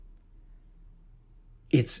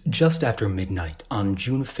It's just after midnight on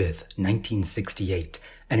June 5th, 1968,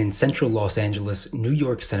 and in central Los Angeles, New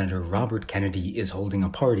York Senator Robert Kennedy is holding a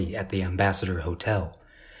party at the Ambassador Hotel.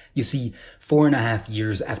 You see, 4.5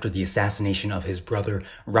 years after the assassination of his brother,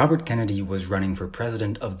 Robert Kennedy was running for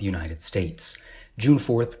President of the United States. June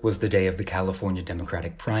 4th was the day of the California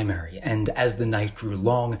Democratic primary, and as the night grew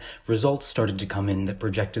long, results started to come in that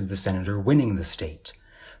projected the senator winning the state.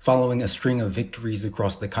 Following a string of victories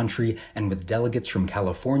across the country, and with delegates from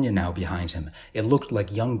California now behind him, it looked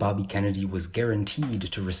like young Bobby Kennedy was guaranteed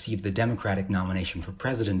to receive the Democratic nomination for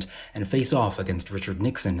president and face off against Richard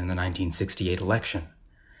Nixon in the 1968 election.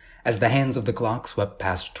 As the hands of the clock swept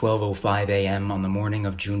past 12:05 a.m. on the morning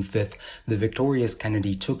of June 5th, the victorious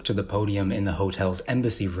Kennedy took to the podium in the hotel's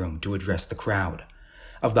embassy room to address the crowd.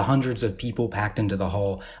 Of the hundreds of people packed into the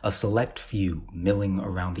hall, a select few, milling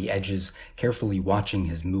around the edges, carefully watching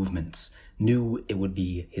his movements, knew it would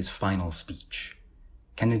be his final speech.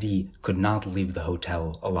 Kennedy could not leave the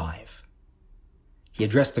hotel alive. He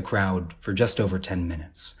addressed the crowd for just over 10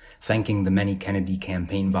 minutes, thanking the many Kennedy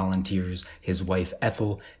campaign volunteers, his wife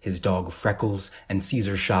Ethel, his dog Freckles, and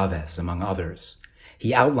Cesar Chavez, among others.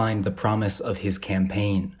 He outlined the promise of his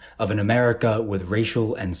campaign, of an America with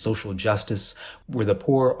racial and social justice, where the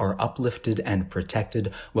poor are uplifted and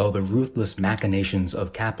protected while the ruthless machinations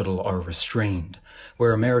of capital are restrained,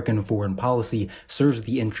 where American foreign policy serves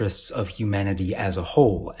the interests of humanity as a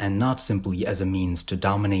whole and not simply as a means to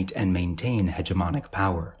dominate and maintain hegemonic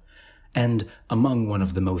power. And among one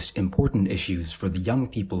of the most important issues for the young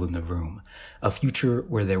people in the room, a future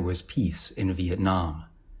where there was peace in Vietnam.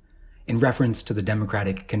 In reference to the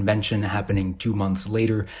Democratic Convention happening 2 months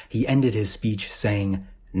later, he ended his speech saying,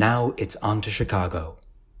 "Now it's on to Chicago.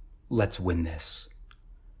 Let's win this."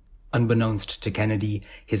 Unbeknownst to Kennedy,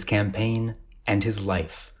 his campaign and his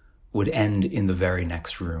life would end in the very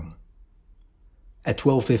next room. At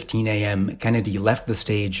 12:15 a.m., Kennedy left the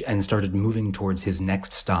stage and started moving towards his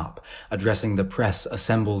next stop, addressing the press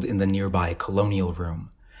assembled in the nearby Colonial Room.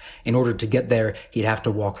 In order to get there, he'd have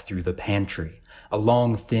to walk through the pantry, a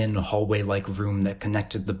long, thin, hallway-like room that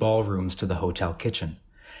connected the ballrooms to the hotel kitchen.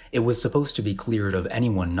 It was supposed to be cleared of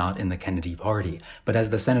anyone not in the Kennedy party, but as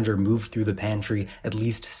the senator moved through the pantry, at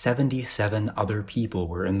least 77 other people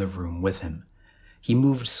were in the room with him. He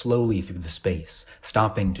moved slowly through the space,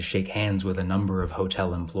 stopping to shake hands with a number of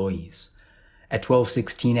hotel employees. At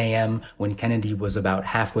 12:16 a.m., when Kennedy was about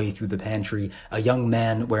halfway through the pantry, a young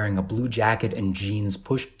man wearing a blue jacket and jeans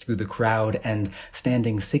pushed through the crowd and,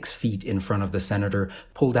 standing 6 feet in front of the senator,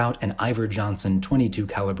 pulled out an Iver Johnson .22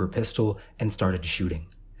 caliber pistol and started shooting.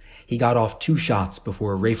 He got off 2 shots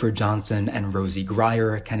before Rayford Johnson and Rosie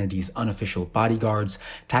Grier, Kennedy's unofficial bodyguards,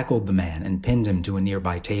 tackled the man and pinned him to a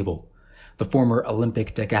nearby table. The former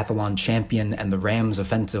Olympic decathlon champion and the Rams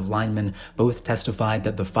offensive lineman both testified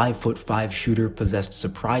that the 5'5" shooter possessed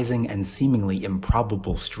surprising and seemingly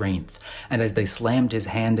improbable strength, and as they slammed his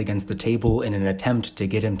hand against the table in an attempt to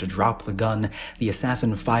get him to drop the gun, the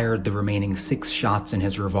assassin fired the remaining 6 shots in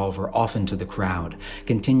his revolver off into the crowd,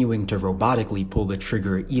 continuing to robotically pull the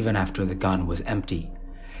trigger even after the gun was empty.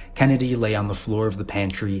 Kennedy lay on the floor of the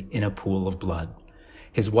pantry in a pool of blood.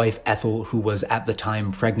 His wife Ethel, who was at the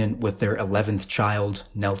time pregnant with their 11th child,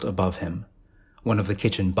 knelt above him. One of the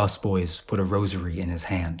kitchen busboys put a rosary in his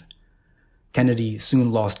hand. Kennedy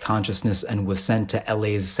soon lost consciousness and was sent to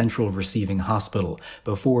LA's Central Receiving Hospital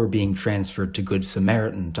before being transferred to Good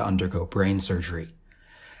Samaritan to undergo brain surgery.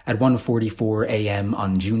 At 1:44 a.m.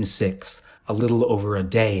 on June 6th, a little over a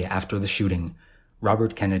day after the shooting,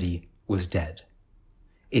 Robert Kennedy was dead.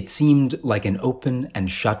 It seemed like an open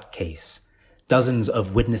and shut case. Dozens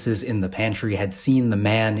of witnesses in the pantry had seen the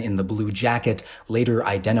man in the blue jacket, later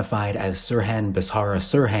identified as Sirhan Bisara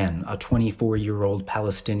Sirhan, a 24-year-old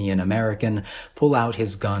Palestinian-American, pull out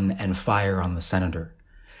his gun and fire on the senator.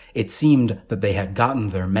 It seemed that they had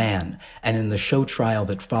gotten their man, and in the show trial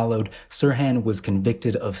that followed, Sirhan was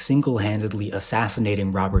convicted of single-handedly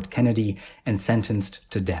assassinating Robert Kennedy and sentenced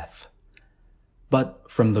to death. But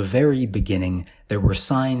from the very beginning, there were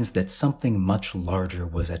signs that something much larger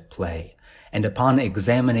was at play. And upon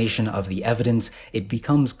examination of the evidence, it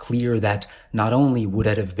becomes clear that not only would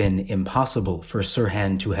it have been impossible for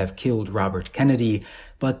Sirhan to have killed Robert Kennedy,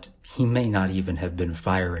 but he may not even have been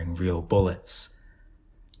firing real bullets.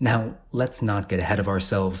 Now, let's not get ahead of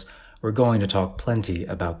ourselves. We're going to talk plenty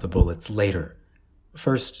about the bullets later.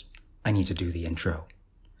 First, I need to do the intro.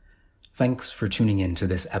 Thanks for tuning in to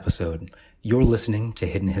this episode. You're listening to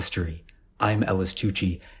Hidden History. I'm Ellis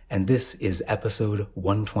Tucci, and this is episode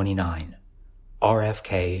 129.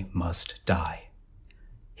 RFK Must Die.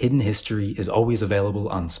 Hidden History is always available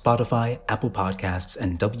on Spotify, Apple Podcasts,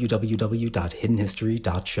 and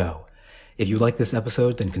www.hiddenhistory.show. If you like this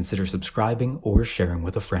episode, then consider subscribing or sharing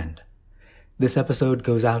with a friend. This episode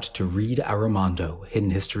goes out to Reed Armando, Hidden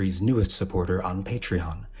History's newest supporter on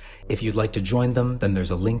Patreon. If you'd like to join them, then there's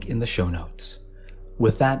a link in the show notes.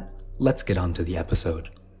 With that, let's get on to the episode.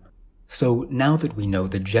 So now that we know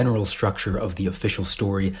the general structure of the official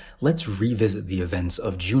story, let's revisit the events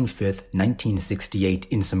of June 5th, 1968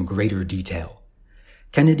 in some greater detail.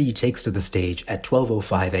 Kennedy takes to the stage at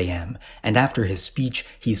 12:05 a.m., and after his speech,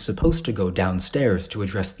 he's supposed to go downstairs to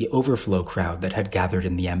address the overflow crowd that had gathered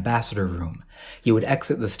in the ambassador room. He would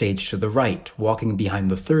exit the stage to the right, walking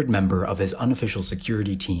behind the third member of his unofficial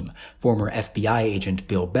security team, former FBI agent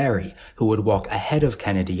Bill Barry, who would walk ahead of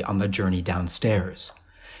Kennedy on the journey downstairs.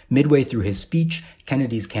 Midway through his speech,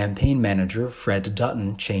 Kennedy's campaign manager, Fred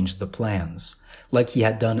Dutton, changed the plans. Like he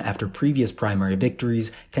had done after previous primary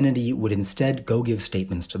victories, Kennedy would instead go give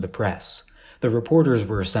statements to the press. The reporters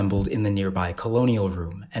were assembled in the nearby Colonial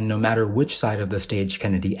Room, and no matter which side of the stage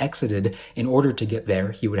Kennedy exited, in order to get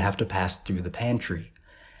there, he would have to pass through the pantry.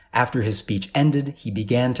 After his speech ended, he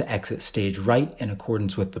began to exit stage right in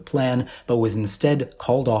accordance with the plan, but was instead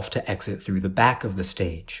called off to exit through the back of the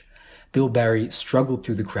stage. Bill Barry struggled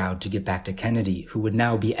through the crowd to get back to Kennedy, who would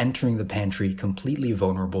now be entering the pantry completely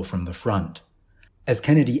vulnerable from the front. As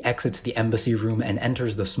Kennedy exits the embassy room and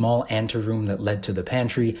enters the small anteroom that led to the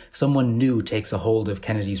pantry, someone new takes a hold of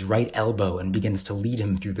Kennedy's right elbow and begins to lead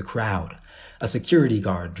him through the crowd. A security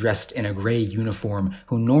guard dressed in a gray uniform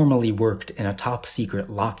who normally worked in a top-secret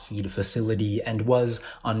Lockheed facility and was,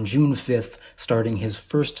 on June 5th, starting his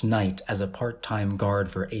first night as a part-time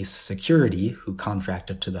guard for Ace Security, who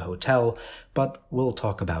contracted to the hotel, but we'll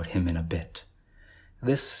talk about him in a bit.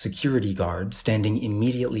 This security guard, standing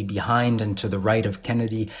immediately behind and to the right of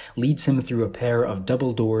Kennedy, leads him through a pair of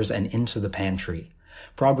double doors and into the pantry.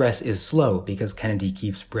 Progress is slow because Kennedy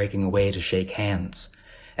keeps breaking away to shake hands.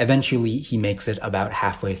 Eventually, he makes it about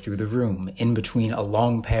halfway through the room, in between a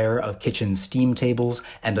long pair of kitchen steam tables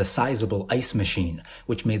and a sizable ice machine,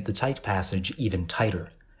 which made the tight passage even tighter.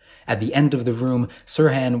 At the end of the room,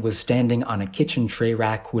 Sirhan was standing on a kitchen tray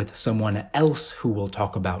rack with someone else who we'll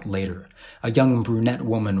talk about later, a young brunette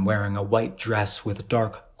woman wearing a white dress with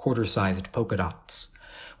dark, quarter-sized polka dots.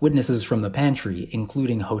 Witnesses from the pantry,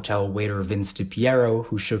 including hotel waiter Vince DiPiero,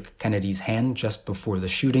 who shook Kennedy's hand just before the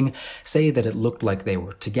shooting, say that it looked like they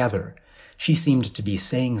were together. She seemed to be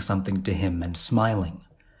saying something to him and smiling.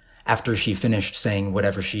 After she finished saying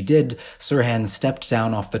whatever she did, Sirhan stepped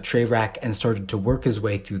down off the tray rack and started to work his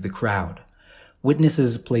way through the crowd.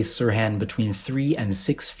 Witnesses place Sirhan between 3 and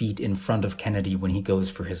 6 feet in front of Kennedy when he goes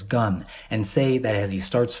for his gun, and say that as he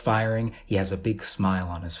starts firing, he has a big smile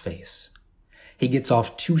on his face. He gets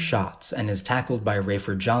off 2 shots and is tackled by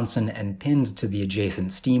Rafer Johnson and pinned to the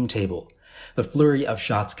adjacent steam table. The flurry of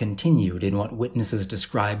shots continued in what witnesses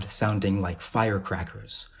described sounding like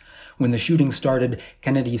firecrackers. When the shooting started,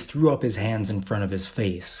 Kennedy threw up his hands in front of his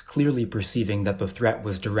face, clearly perceiving that the threat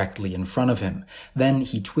was directly in front of him. Then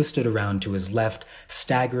he twisted around to his left,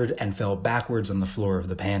 staggered, and fell backwards on the floor of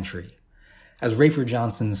the pantry. As Rafer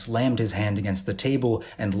Johnson slammed his hand against the table,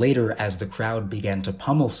 and later as the crowd began to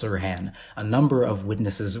pummel Sirhan, a number of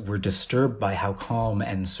witnesses were disturbed by how calm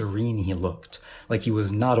and serene he looked, like he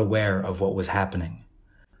was not aware of what was happening.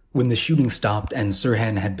 When the shooting stopped and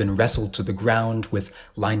Sirhan had been wrestled to the ground, with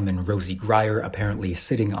lineman Rosie Grier apparently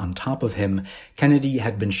sitting on top of him, Kennedy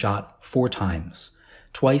had been shot 4 times.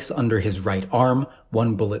 Twice under his right arm,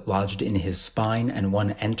 1 bullet lodged in his spine and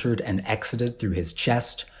 1 entered and exited through his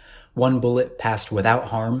chest. 1 bullet passed without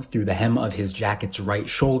harm through the hem of his jacket's right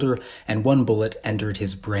shoulder, and 1 bullet entered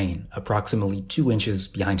his brain, approximately 2 inches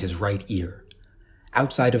behind his right ear.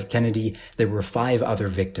 Outside of Kennedy, there were 5 other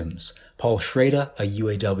victims. Paul Schrader, a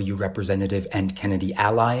UAW representative and Kennedy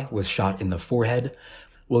ally, was shot in the forehead.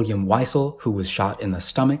 William Weissel, who was shot in the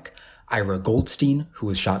stomach. Ira Goldstein, who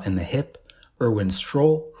was shot in the hip. Erwin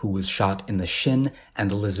Stroll, who was shot in the shin.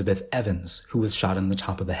 And Elizabeth Evans, who was shot in the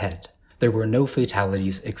top of the head. There were no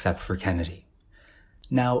fatalities except for Kennedy.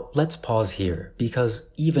 Now, let's pause here, because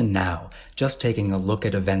even now, just taking a look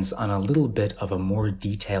at events on a little bit of a more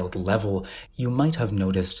detailed level, you might have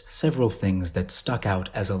noticed several things that stuck out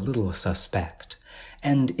as a little suspect.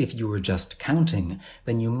 And if you were just counting,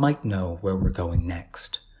 then you might know where we're going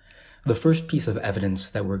next. The first piece of evidence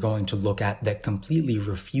that we're going to look at that completely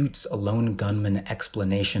refutes a lone gunman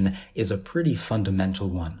explanation is a pretty fundamental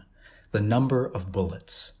one: the number of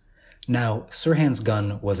bullets. Now, Sirhan's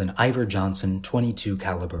gun was an Iver Johnson .22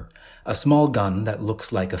 caliber, a small gun that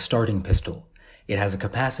looks like a starting pistol. It has a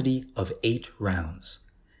capacity of 8 rounds.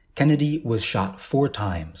 Kennedy was shot 4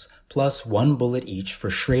 times, plus 1 bullet each for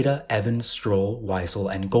Schrader, Evans, Stroll, Weissel,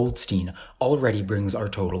 and Goldstein already brings our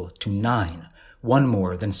total to 9, 1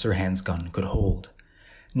 more than Sirhan's gun could hold.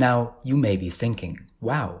 Now, you may be thinking,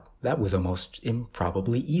 wow, that was almost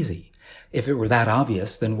improbably easy. If it were that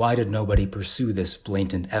obvious, then why did nobody pursue this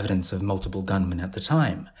blatant evidence of multiple gunmen at the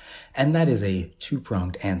time? And that is a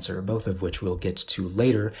two-pronged answer, both of which we'll get to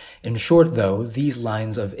later. In short, though, these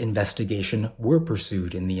lines of investigation were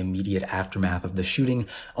pursued in the immediate aftermath of the shooting,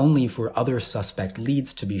 only for other suspect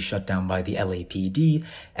leads to be shut down by the LAPD,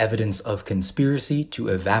 evidence of conspiracy to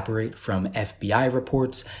evaporate from FBI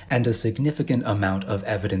reports, and a significant amount of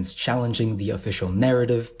evidence challenging the official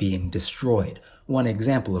narrative being destroyed. One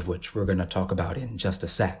example of which we're going to talk about in just a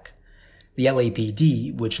sec. The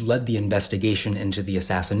LAPD, which led the investigation into the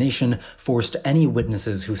assassination, forced any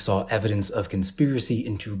witnesses who saw evidence of conspiracy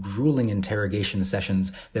into grueling interrogation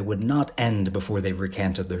sessions that would not end before they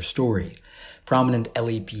recanted their story. Prominent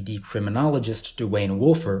LAPD criminologist Duane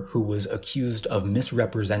Wolfer, who was accused of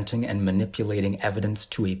misrepresenting and manipulating evidence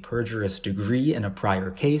to a perjurious degree in a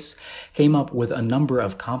prior case, came up with a number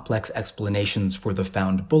of complex explanations for the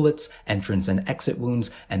found bullets, entrance and exit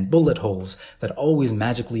wounds, and bullet holes that always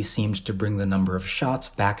magically seemed to bring the number of shots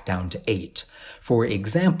back down to 8. For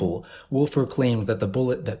example, Wolfer claimed that the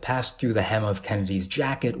bullet that passed through the hem of Kennedy's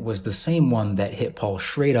jacket was the same one that hit Paul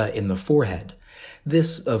Schrader in the forehead.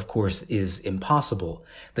 This, of course, is impossible.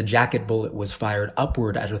 The jacket bullet was fired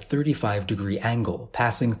upward at a 35-degree angle,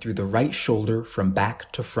 passing through the right shoulder from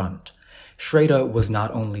back to front. Schrader was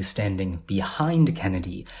not only standing behind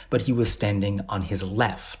Kennedy, but he was standing on his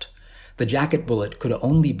left. The jacket bullet could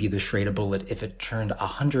only be the Schrader bullet if it turned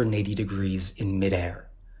 180 degrees in midair.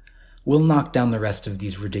 We'll knock down the rest of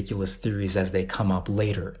these ridiculous theories as they come up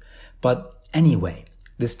later. But anyway,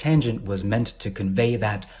 this tangent was meant to convey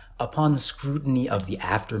that, upon scrutiny of the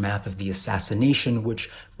aftermath of the assassination,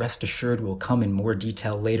 which, rest assured, will come in more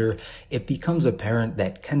detail later, it becomes apparent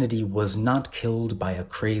that Kennedy was not killed by a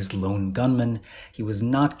crazed lone gunman. He was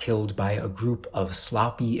not killed by a group of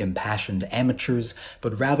sloppy, impassioned amateurs,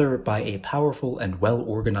 but rather by a powerful and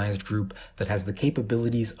well-organized group that has the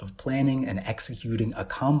capabilities of planning and executing a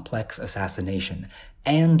complex assassination,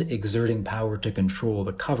 and exerting power to control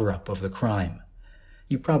the cover-up of the crime.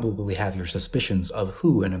 You probably have your suspicions of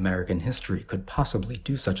who in American history could possibly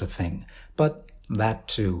do such a thing, but that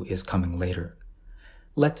too is coming later.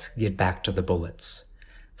 Let's get back to the bullets.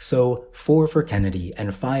 So 4 for Kennedy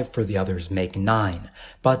and 5 for the others make 9,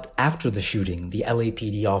 but after the shooting, the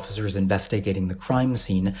LAPD officers investigating the crime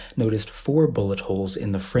scene noticed 4 bullet holes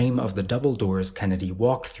in the frame of the double doors Kennedy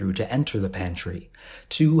walked through to enter the pantry,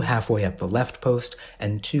 2 halfway up the left post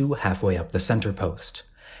and 2 halfway up the center post.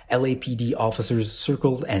 LAPD officers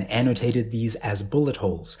circled and annotated these as bullet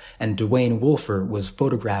holes, and Duane Wolfer was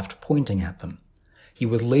photographed pointing at them. He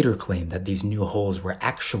would later claim that these new holes were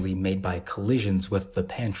actually made by collisions with the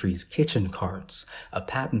pantry's kitchen carts, a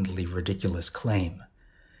patently ridiculous claim.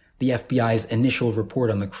 The FBI's initial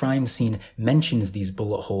report on the crime scene mentions these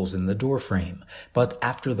bullet holes in the doorframe, but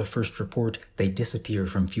after the first report, they disappear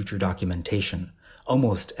from future documentation.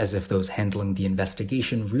 Almost as if those handling the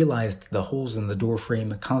investigation realized the holes in the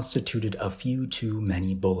doorframe constituted a few too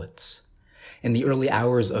many bullets. In the early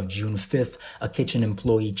hours of June 5th, a kitchen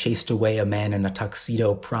employee chased away a man in a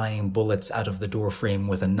tuxedo prying bullets out of the doorframe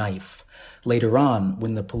with a knife. Later on,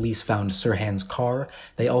 when the police found Sirhan's car,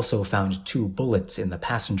 they also found 2 bullets in the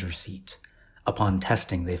passenger seat. Upon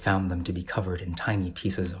testing, they found them to be covered in tiny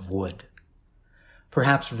pieces of wood.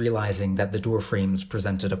 Perhaps realizing that the door frames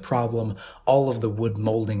presented a problem, all of the wood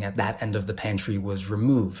molding at that end of the pantry was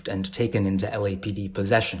removed and taken into LAPD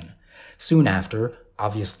possession. Soon after,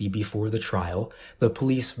 obviously before the trial, the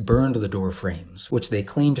police burned the door frames, which they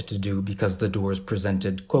claimed to do because the doors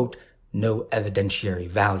presented, quote, no evidentiary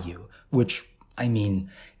value, which,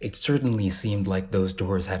 it certainly seemed like those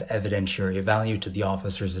doors had evidentiary value to the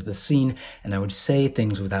officers at the scene, and I would say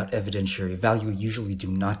things without evidentiary value usually do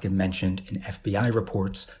not get mentioned in FBI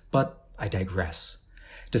reports, but I digress.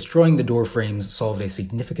 Destroying the door frames solved a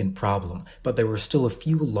significant problem, but there were still a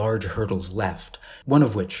few large hurdles left, one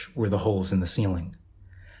of which were the holes in the ceiling.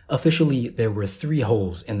 Officially, there were 3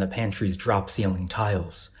 holes in the pantry's drop ceiling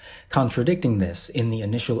tiles. Contradicting this, in the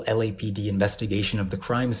initial LAPD investigation of the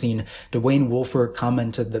crime scene, Duane Wolfer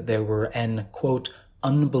commented that there were an, quote,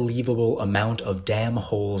 unbelievable amount of damn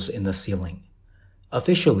holes in the ceiling.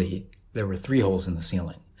 Officially, there were 3 holes in the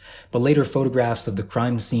ceiling, but later photographs of the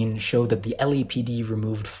crime scene showed that the LAPD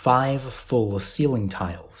removed 5 full ceiling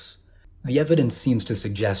tiles. The evidence seems to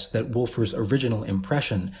suggest that Wolfer's original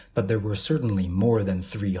impression that there were certainly more than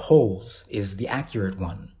 3 holes is the accurate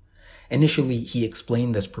one. Initially, he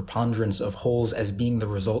explained this preponderance of holes as being the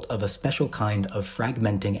result of a special kind of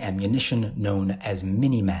fragmenting ammunition known as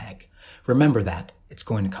Minimag. Remember that, it's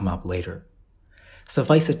going to come up later.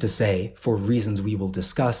 Suffice it to say, for reasons we will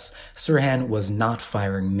discuss, Sirhan was not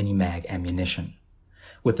firing Minimag ammunition.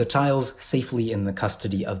 With the tiles safely in the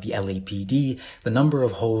custody of the LAPD, the number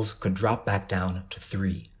of holes could drop back down to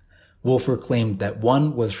 3. Wolfer claimed that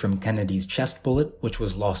one was from Kennedy's chest bullet, which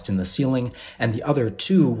was lost in the ceiling, and the other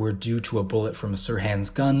 2 were due to a bullet from Sirhan's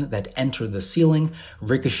gun that entered the ceiling,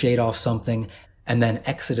 ricocheted off something, and then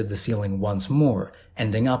exited the ceiling once more,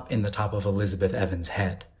 ending up in the top of Elizabeth Evans'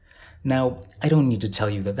 head. Now, I don't need to tell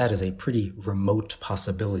you that that is a pretty remote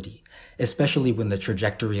possibility, especially when the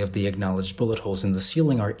trajectory of the acknowledged bullet holes in the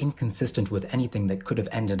ceiling are inconsistent with anything that could have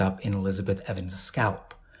ended up in Elizabeth Evans'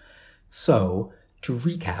 scalp. So, to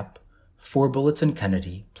recap, 4 bullets in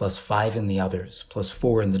Kennedy, plus 5 in the others, plus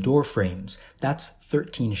 4 in the door frames, that's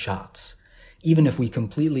 13 shots, even if we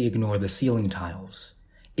completely ignore the ceiling tiles.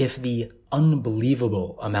 If the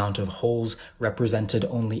unbelievable amount of holes represented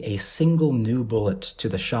only a single new bullet to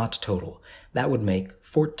the shot total, that would make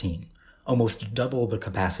 14, almost double the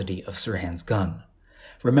capacity of Sirhan's gun.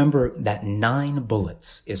 Remember that 9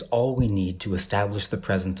 bullets is all we need to establish the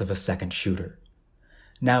presence of a second shooter.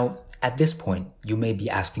 Now, at this point, you may be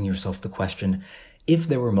asking yourself the question, if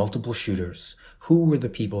there were multiple shooters, who were the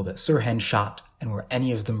people that Sirhan shot, and were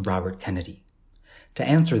any of them Robert Kennedy? To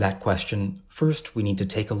answer that question, first we need to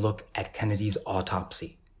take a look at Kennedy's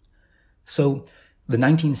autopsy. So, the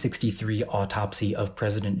 1963 autopsy of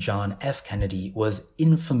President John F. Kennedy was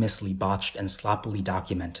infamously botched and sloppily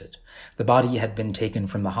documented. The body had been taken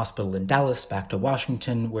from the hospital in Dallas back to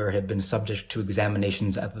Washington, where it had been subject to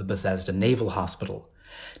examinations at the Bethesda Naval Hospital.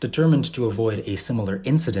 Determined to avoid a similar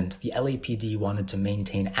incident, the LAPD wanted to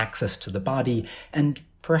maintain access to the body and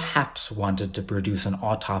perhaps wanted to produce an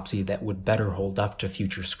autopsy that would better hold up to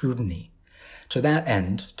future scrutiny. To that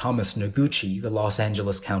end, Thomas Noguchi, the Los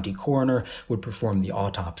Angeles County coroner, would perform the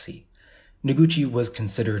autopsy. Noguchi was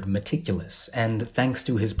considered meticulous, and thanks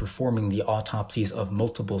to his performing the autopsies of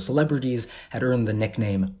multiple celebrities, had earned the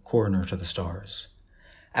nickname Coroner to the Stars.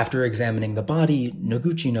 After examining the body,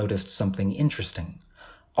 Noguchi noticed something interesting.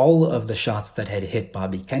 All of the shots that had hit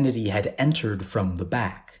Bobby Kennedy had entered from the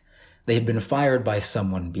back. They had been fired by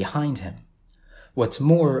someone behind him. What's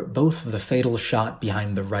more, both the fatal shot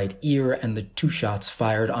behind the right ear and the 2 shots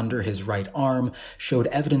fired under his right arm showed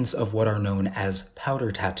evidence of what are known as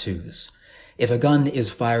powder tattoos. If a gun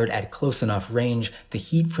is fired at close enough range, the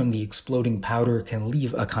heat from the exploding powder can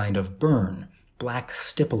leave a kind of burn, black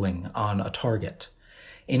stippling on a target.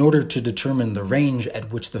 In order to determine the range at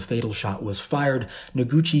which the fatal shot was fired,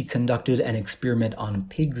 Noguchi conducted an experiment on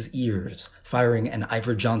pigs' ears, firing an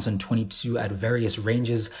Iver Johnson .22 at various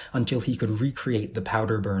ranges until he could recreate the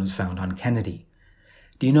powder burns found on Kennedy.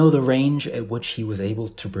 Do you know the range at which he was able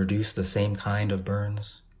to produce the same kind of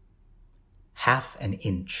burns? 1/2 an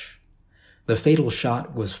inch. The fatal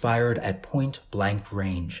shot was fired at point-blank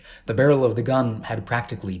range. The barrel of the gun had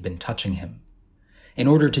practically been touching him. In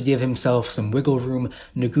order to give himself some wiggle room,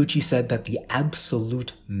 Noguchi said that the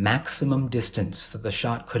absolute maximum distance that the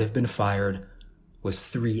shot could have been fired was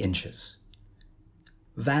 3 inches.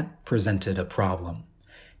 That presented a problem.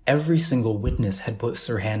 Every single witness had put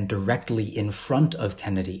Sirhan directly in front of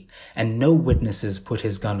Kennedy, and no witnesses put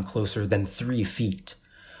his gun closer than 3 feet.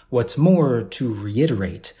 What's more, to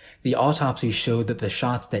reiterate, the autopsy showed that the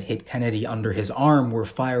shots that hit Kennedy under his arm were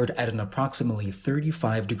fired at an approximately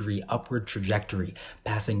 35-degree upward trajectory,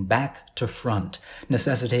 passing back to front,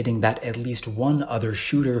 necessitating that at least one other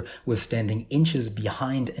shooter was standing inches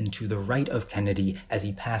behind and to the right of Kennedy as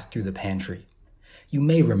he passed through the pantry. You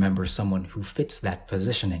may remember someone who fits that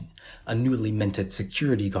positioning, a newly minted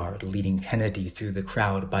security guard leading Kennedy through the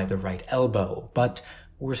crowd by the right elbow, but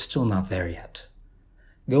we're still not there yet.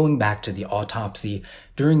 Going back to the autopsy,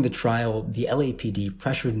 during the trial, the LAPD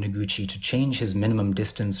pressured Noguchi to change his minimum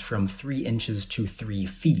distance from 3 inches to 3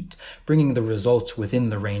 feet, bringing the results within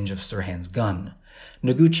the range of Sirhan's gun.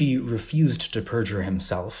 Noguchi refused to perjure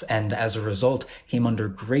himself, and as a result came under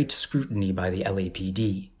great scrutiny by the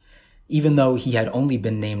LAPD. Even though he had only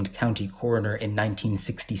been named county coroner in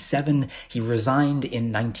 1967, he resigned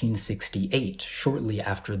in 1968, shortly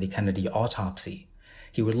after the Kennedy autopsy.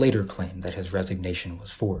 He would later claim that his resignation was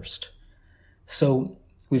forced. So,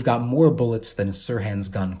 we've got more bullets than Sirhan's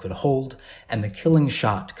gun could hold, and the killing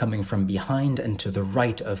shot coming from behind and to the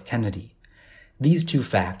right of Kennedy. These 2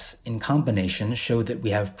 facts, in combination, show that we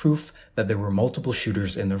have proof that there were multiple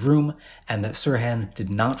shooters in the room, and that Sirhan did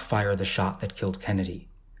not fire the shot that killed Kennedy.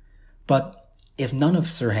 But if none of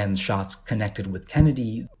Sirhan's shots connected with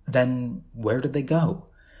Kennedy, then where did they go?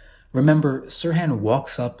 Remember, Sirhan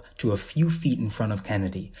walks up to a few feet in front of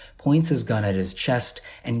Kennedy, points his gun at his chest,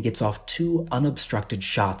 and gets off 2 unobstructed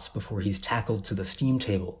shots before he's tackled to the steam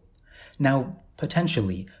table. Now,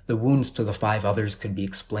 potentially, the wounds to the 5 others could be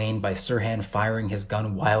explained by Sirhan firing his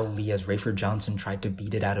gun wildly as Rafer Johnson tried to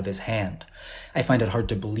beat it out of his hand. I find it hard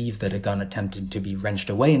to believe that a gun attempted to be wrenched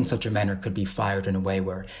away in such a manner could be fired in a way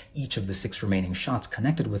where each of the 6 remaining shots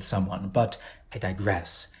connected with someone, but I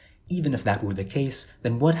digress. Even if that were the case,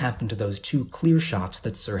 then what happened to those 2 clear shots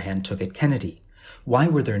that Sirhan took at Kennedy? Why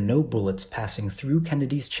were there no bullets passing through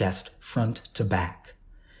Kennedy's chest front to back?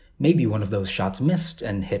 Maybe one of those shots missed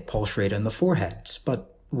and hit Paul Schrader in the forehead,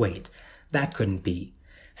 but wait, that couldn't be.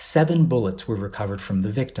 7 bullets were recovered from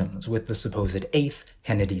the victims, with the supposed 8th,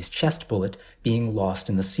 Kennedy's chest bullet, being lost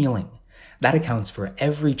in the ceiling. That accounts for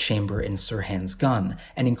every chamber in Sirhan's gun,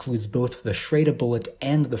 and includes both the Schrader bullet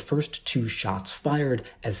and the first 2 shots fired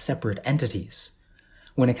as separate entities.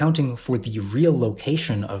 When accounting for the real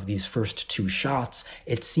location of these first 2 shots,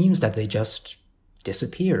 it seems that they just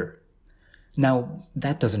disappear. Now,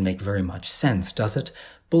 that doesn't make very much sense, does it?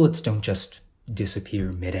 Bullets don't just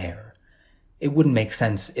disappear midair. It wouldn't make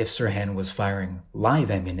sense if Sirhan was firing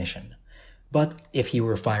live ammunition. But if he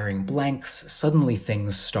were firing blanks, suddenly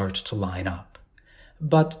things start to line up.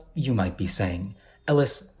 But you might be saying,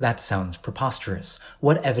 Ellis, that sounds preposterous.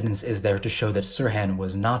 What evidence is there to show that Sirhan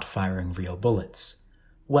was not firing real bullets?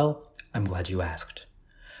 Well, I'm glad you asked.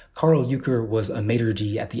 Carl Euchre was a maitre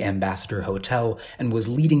d' at the Ambassador Hotel and was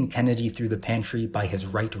leading Kennedy through the pantry by his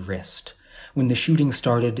right wrist. When the shooting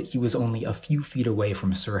started, he was only a few feet away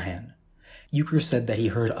from Sirhan. Euchre said that he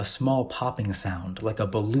heard a small popping sound, like a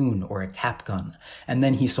balloon or a cap gun, and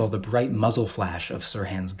then he saw the bright muzzle flash of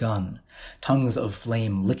Sirhan's gun, tongues of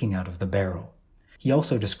flame licking out of the barrel. He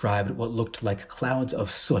also described what looked like clouds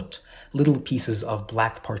of soot, little pieces of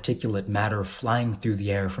black particulate matter flying through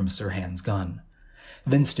the air from Sirhan's gun.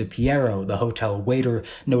 Vince DiPiero, the hotel waiter,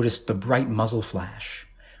 noticed the bright muzzle flash.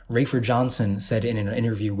 Rafer Johnson said in an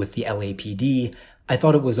interview with the LAPD, "I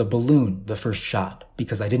thought it was a balloon, the first shot,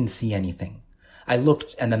 because I didn't see anything. I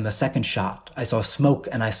looked, and then the second shot, I saw smoke,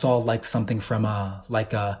 and I saw like something from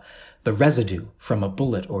the residue from a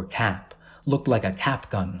bullet or cap. Looked like a cap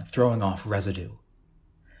gun throwing off residue."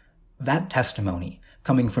 That testimony,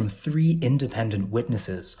 coming from 3 independent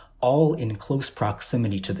witnesses, all in close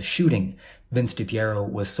proximity to the shooting, Vince DiPiero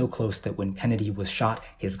was so close that when Kennedy was shot,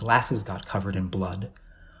 his glasses got covered in blood.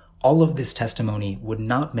 All of this testimony would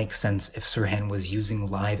not make sense if Sirhan was using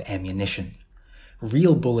live ammunition.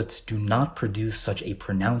 Real bullets do not produce such a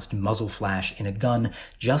pronounced muzzle flash in a gun,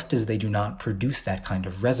 just as they do not produce that kind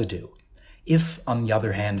of residue. If, on the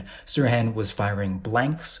other hand, Sirhan was firing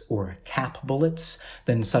blanks or cap bullets,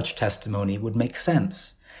 then such testimony would make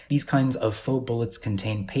sense. These kinds of faux bullets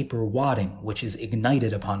contain paper wadding, which is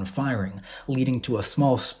ignited upon firing, leading to a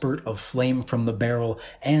small spurt of flame from the barrel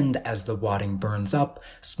and, as the wadding burns up,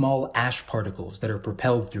 small ash particles that are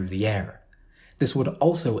propelled through the air. This would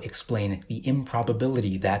also explain the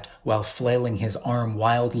improbability that, while flailing his arm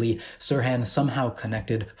wildly, Sirhan somehow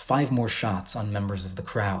connected 5 more shots on members of the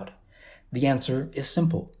crowd. The answer is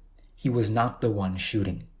simple. He was not the one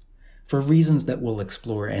shooting. For reasons that we'll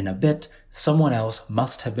explore in a bit, someone else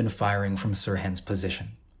must have been firing from Sirhan's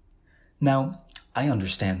position. Now, I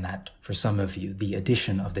understand that, for some of you, the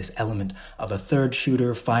addition of this element of a third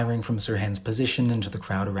shooter firing from Sirhan's position into the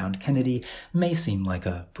crowd around Kennedy may seem like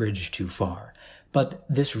a bridge too far. But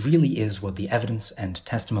this really is what the evidence and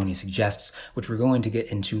testimony suggests, which we're going to get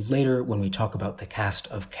into later when we talk about the cast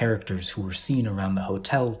of characters who were seen around the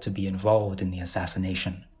hotel to be involved in the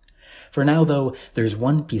assassination. For now, though, there's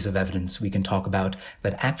one piece of evidence we can talk about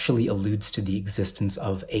that actually alludes to the existence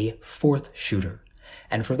of a 4th shooter.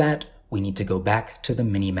 And for that, we need to go back to the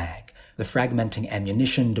Mini-Mag, the fragmenting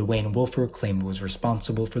ammunition Dwayne Wolfer claimed was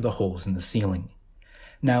responsible for the holes in the ceiling.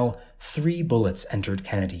 Now, 3 bullets entered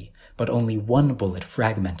Kennedy, but only 1 bullet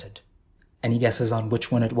fragmented. Any guesses on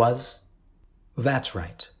which one it was? That's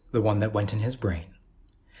right, the one that went in his brain.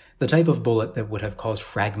 The type of bullet that would have caused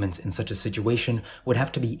fragments in such a situation would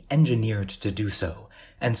have to be engineered to do so,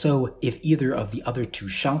 and so if either of the other 2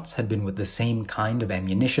 shots had been with the same kind of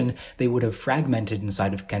ammunition, they would have fragmented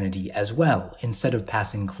inside of Kennedy as well, instead of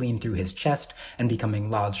passing clean through his chest and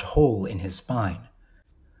becoming lodged whole in his spine.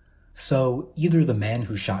 So, either the man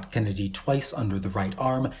who shot Kennedy twice under the right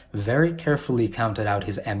arm very carefully counted out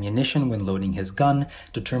his ammunition when loading his gun,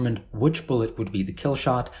 determined which bullet would be the kill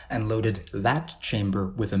shot, and loaded that chamber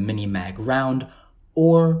with a Mini-Mag round,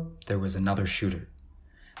 or there was another shooter.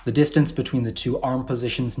 The distance between the 2 arm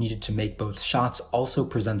positions needed to make both shots also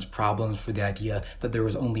presents problems for the idea that there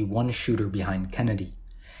was only one shooter behind Kennedy.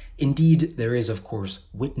 Indeed, there is, of course,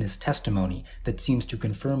 witness testimony that seems to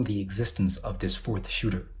confirm the existence of this fourth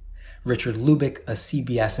shooter. Richard Lubick, a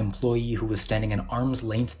CBS employee who was standing an arm's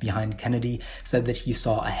length behind Kennedy, said that he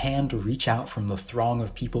saw a hand reach out from the throng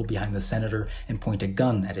of people behind the senator and point a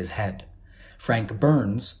gun at his head. Frank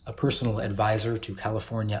Burns, a personal advisor to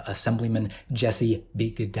California Assemblyman Jesse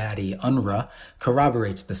Big Daddy Unruh,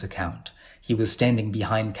 corroborates this account. He was standing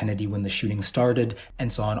behind Kennedy when the shooting started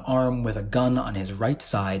and saw an arm with a gun on his right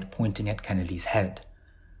side pointing at Kennedy's head.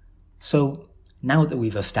 So, now that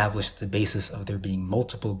we've established the basis of there being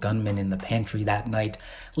multiple gunmen in the pantry that night,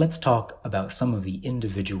 let's talk about some of the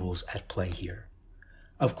individuals at play here.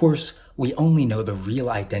 Of course, we only know the real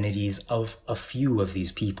identities of a few of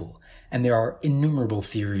these people, and there are innumerable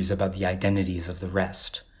theories about the identities of the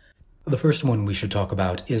rest. The first one we should talk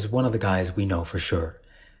about is one of the guys we know for sure.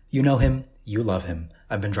 You know him, you love him.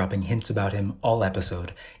 I've been dropping hints about him all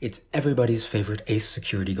episode. It's everybody's favorite ace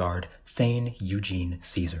security guard, Thane Eugene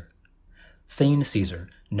Cesar. Thane Cesar,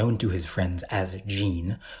 known to his friends as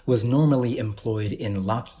Gene, was normally employed in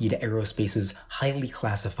Lockheed Aerospace's highly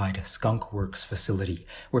classified Skunk Works facility,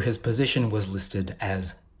 where his position was listed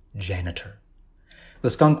as janitor. The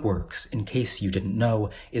Skunk Works, in case you didn't know,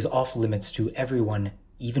 is off limits to everyone,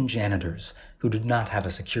 even janitors, who did not have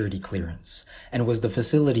a security clearance, and was the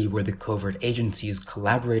facility where the covert agencies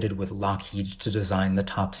collaborated with Lockheed to design the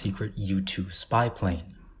top-secret U-2 spy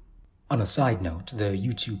plane. On a side note, the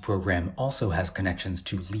U-2 program also has connections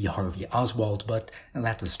to Lee Harvey Oswald, but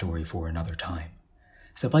that's a story for another time.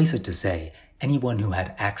 Suffice it to say, anyone who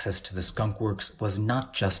had access to the Skunk Works was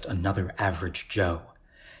not just another average Joe.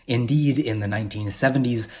 Indeed, in the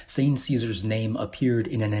 1970s, Thane Cesar's name appeared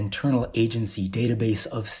in an internal agency database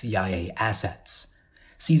of CIA assets.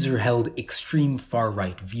 Cesar held extreme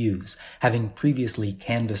far-right views, having previously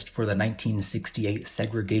canvassed for the 1968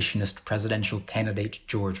 segregationist presidential candidate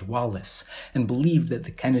George Wallace, and believed that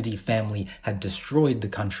the Kennedy family had destroyed the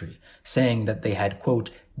country, saying that they had,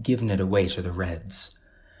 quote, given it away to the Reds.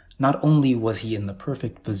 Not only was he in the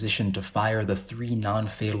perfect position to fire the 3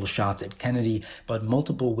 non-fatal shots at Kennedy, but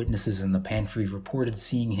multiple witnesses in the pantry reported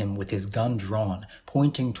seeing him with his gun drawn,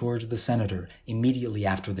 pointing towards the senator immediately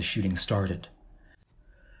after the shooting started.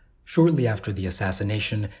 Shortly after the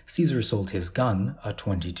assassination, Cesar sold his gun, a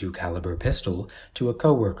 .22 caliber pistol, to a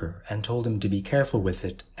coworker and told him to be careful with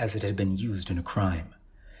it as it had been used in a crime.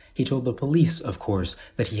 He told the police, of course,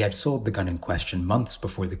 that he had sold the gun in question months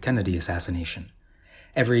before the Kennedy assassination.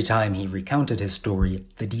 Every time he recounted his story,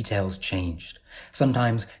 the details changed.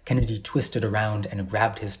 Sometimes Kennedy twisted around and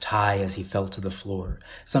grabbed his tie as he fell to the floor.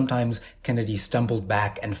 Sometimes Kennedy stumbled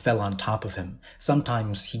back and fell on top of him.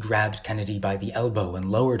 Sometimes he grabbed Kennedy by the elbow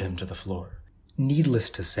and lowered him to the floor. Needless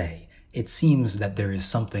to say, it seems that there is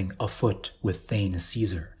something afoot with Thane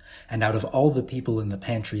Cesar, and out of all the people in the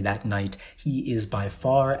pantry that night, he is by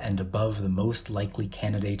far and above the most likely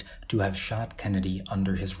candidate to have shot Kennedy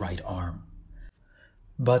under his right arm.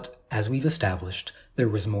 But, as we've established, there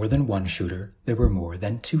was more than one shooter, there were more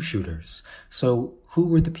than 2 shooters. So, who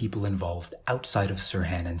were the people involved outside of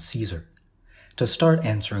Sirhan and Cesar? To start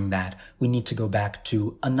answering that, we need to go back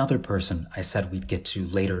to another person I said we'd get to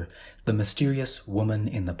later, the mysterious woman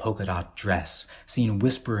in the polka dot dress, seen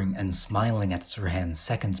whispering and smiling at Sirhan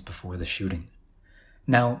seconds before the shooting.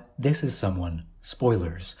 Now, this is someone,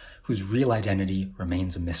 spoilers, whose real identity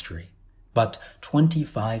remains a mystery. But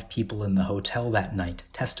 25 people in the hotel that night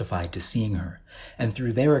testified to seeing her, and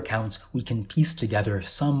through their accounts we can piece together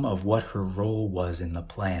some of what her role was in the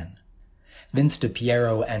plan. Vince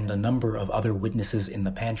DiPiero and a number of other witnesses in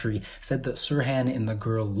the pantry said that Sirhan and the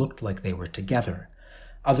girl looked like they were together.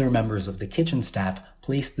 Other members of the kitchen staff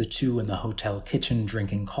placed the two in the hotel kitchen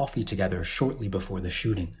drinking coffee together shortly before the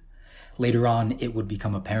shooting. Later on, it would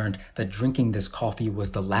become apparent that drinking this coffee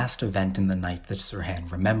was the last event in the night that Sirhan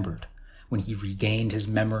remembered. When he regained his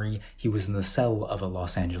memory, he was in the cell of a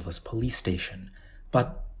Los Angeles police station.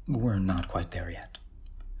 But we're not quite there yet.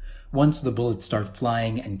 Once the bullets start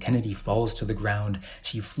flying and Kennedy falls to the ground,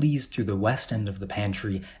 she flees through the west end of the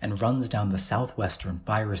pantry and runs down the southwestern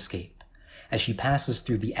fire escape. As she passes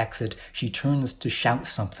through the exit, she turns to shout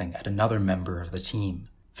something at another member of the team.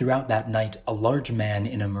 Throughout that night, a large man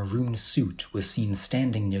in a maroon suit was seen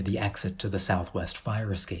standing near the exit to the southwest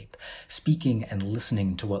fire escape, speaking and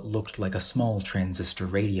listening to what looked like a small transistor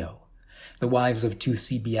radio. The wives of 2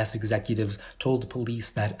 CBS executives told police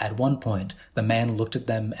that at one point, the man looked at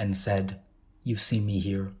them and said, "You've seen me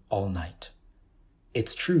here all night."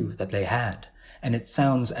 It's true that they had, and it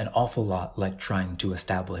sounds an awful lot like trying to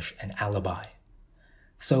establish an alibi.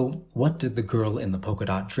 So, what did the girl in the polka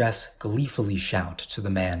dot dress gleefully shout to the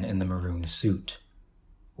man in the maroon suit?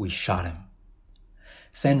 "We shot him."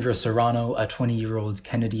 Sandra Serrano, a 20-year-old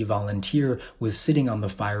Kennedy volunteer, was sitting on the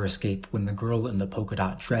fire escape when the girl in the polka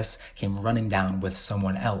dot dress came running down with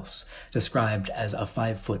someone else, described as a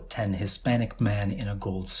 5'10" Hispanic man in a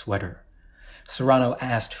gold sweater. Serrano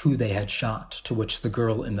asked who they had shot, to which the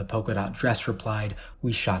girl in the polka dot dress replied,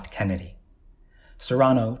 "We shot Kennedy."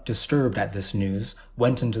 Serrano, disturbed at this news,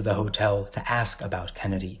 went into the hotel to ask about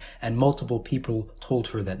Kennedy, and multiple people told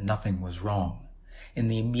her that nothing was wrong. In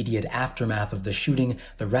the immediate aftermath of the shooting,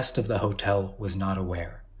 the rest of the hotel was not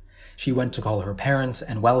aware. She went to call her parents,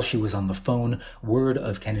 and while she was on the phone, word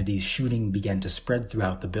of Kennedy's shooting began to spread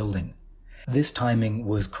throughout the building. This timing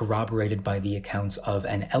was corroborated by the accounts of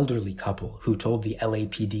an elderly couple who told the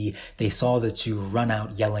LAPD they saw the two run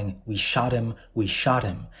out yelling, "We shot him, we shot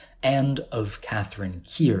him," and of Catherine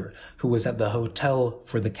Keir, who was at the hotel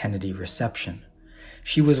for the Kennedy reception.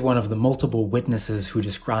 She was one of the multiple witnesses who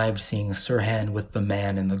described seeing Sirhan with the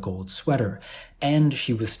man in the gold sweater, and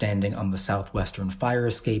she was standing on the southwestern fire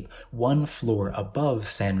escape 1 floor above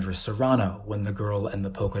Sandra Serrano when the girl in the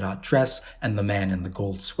polka dot dress and the man in the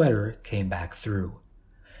gold sweater came back through.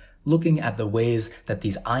 Looking at the ways that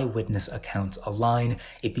these eyewitness accounts align,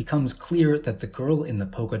 it becomes clear that the girl in the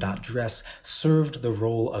polka dot dress served the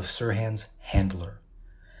role of Sirhan's handler.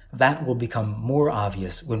 That will become more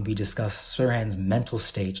obvious when we discuss Sirhan's mental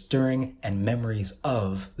state during and memories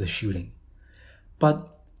of the shooting.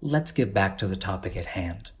 But let's get back to the topic at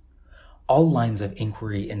hand. All lines of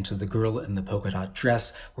inquiry into the girl in the polka dot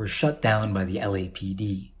dress were shut down by the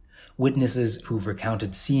LAPD. Witnesses who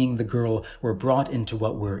recounted seeing the girl were brought into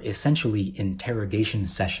what were essentially interrogation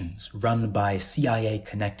sessions run by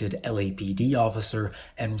CIA-connected LAPD officer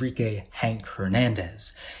Enrique "Hank"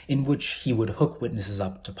 Hernandez, in which he would hook witnesses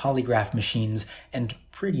up to polygraph machines and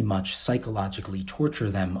pretty much psychologically torture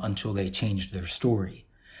them until they changed their story.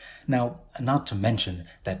 Now, not to mention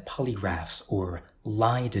that polygraphs, or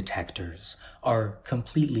lie detectors, are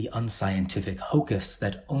completely unscientific hocus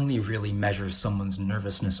that only really measures someone's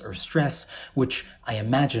nervousness or stress, which I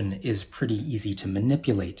imagine is pretty easy to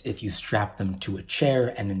manipulate if you strap them to a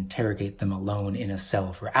chair and interrogate them alone in a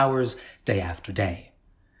cell for hours, day after day.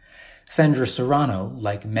 Sandra Serrano,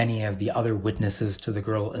 like many of the other witnesses to the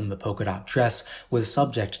girl in the polka dot dress, was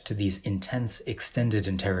subject to these intense, extended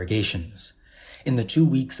interrogations. In the 2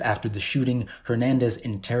 weeks after the shooting, Hernandez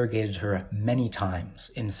interrogated her many times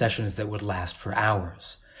in sessions that would last for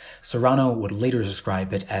hours. Serrano would later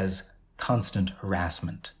describe it as constant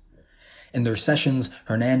harassment. In their sessions,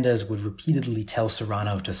 Hernandez would repeatedly tell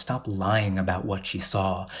Serrano to stop lying about what she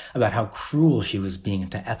saw, about how cruel she was being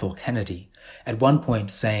to Ethel Kennedy, at one point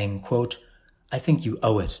saying, quote, "I think you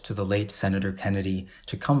owe it to the late Senator Kennedy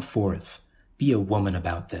to come forth, be a woman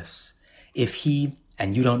about this. If he,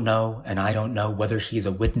 and you don't know, and I don't know whether he's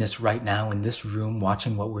a witness right now in this room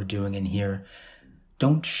watching what we're doing in here,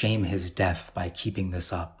 don't shame his death by keeping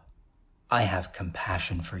this up. I have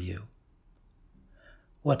compassion for you."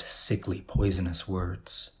 What sickly, poisonous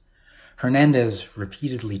words. Hernandez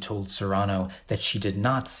repeatedly told Serrano that she did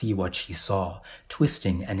not see what she saw,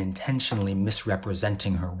 twisting and intentionally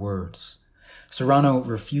misrepresenting her words. Serrano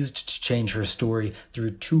refused to change her story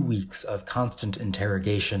through 2 weeks of constant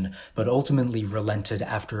interrogation, but ultimately relented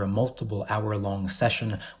after a multiple hour-long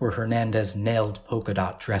session where Hernandez nailed polka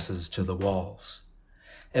dot dresses to the walls.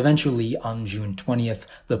 Eventually, on June 20th,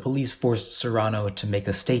 the police forced Serrano to make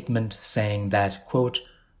a statement saying that, quote,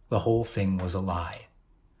 "the whole thing was a lie."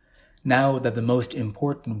 Now that the most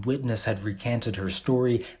important witness had recanted her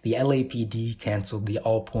story, the LAPD canceled the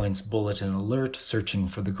All Points bulletin alert searching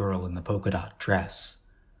for the girl in the polka dot dress.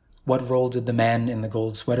 What role did the man in the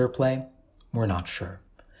gold sweater play? We're not sure.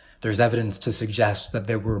 There's evidence to suggest that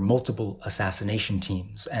there were multiple assassination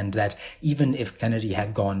teams, and that even if Kennedy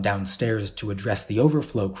had gone downstairs to address the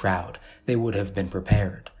overflow crowd, they would have been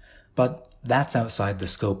prepared. But that's outside the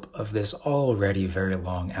scope of this already very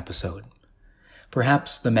long episode.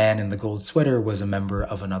 Perhaps the man in the gold sweater was a member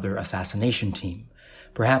of another assassination team.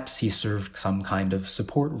 Perhaps he served some kind of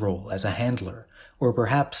support role as a handler, or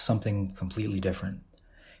perhaps something completely different.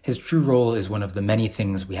 His true role is one of the many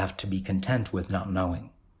things we have to be content with not knowing.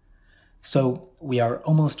 So, we are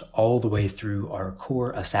almost all the way through our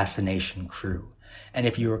core assassination crew, and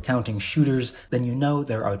if you are counting shooters, then you know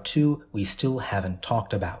there are 2 we still haven't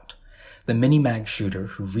talked about. The Minimag shooter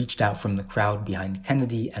who reached out from the crowd behind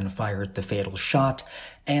Kennedy and fired the fatal shot,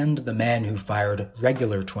 and the man who fired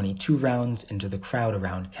regular .22 rounds into the crowd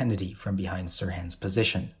around Kennedy from behind Sirhan's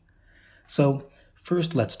position. So,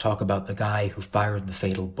 first let's talk about the guy who fired the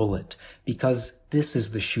fatal bullet, because this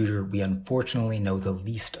is the shooter we unfortunately know the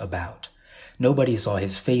least about. Nobody saw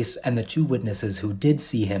his face, and the 2 witnesses who did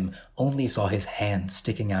see him only saw his hand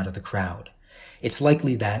sticking out of the crowd. It's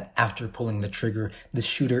likely that, after pulling the trigger, the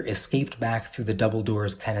shooter escaped back through the double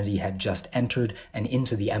doors Kennedy had just entered and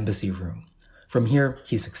into the embassy room. From here,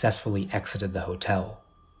 he successfully exited the hotel.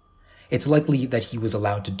 It's likely that he was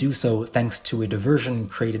allowed to do so thanks to a diversion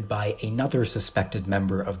created by another suspected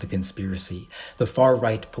member of the conspiracy, the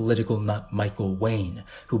far-right political nut Michael Wayne,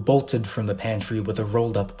 who bolted from the pantry with a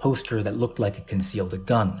rolled-up poster that looked like it concealed a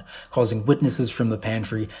gun, causing witnesses from the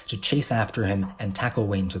pantry to chase after him and tackle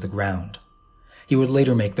Wayne to the ground. He would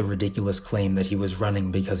later make the ridiculous claim that he was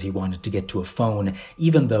running because he wanted to get to a phone,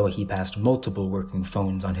 even though he passed multiple working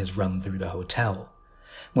phones on his run through the hotel.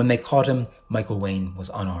 When they caught him, Michael Wayne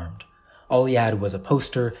was unarmed. All he had was a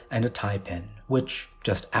poster and a tie pin, which,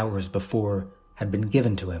 just hours before, had been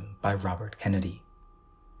given to him by Robert Kennedy.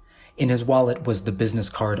 In his wallet was the business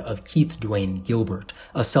card of Keith Duane Gilbert,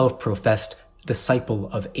 a self-professed disciple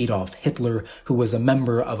of Adolf Hitler who was a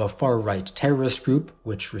member of a far-right terrorist group,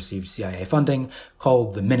 which received CIA funding,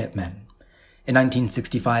 called the Minutemen. In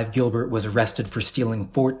 1965, Gilbert was arrested for stealing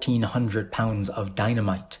 1,400 pounds of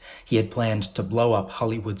dynamite. He had planned to blow up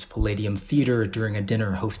Hollywood's Palladium Theater during a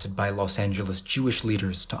dinner hosted by Los Angeles Jewish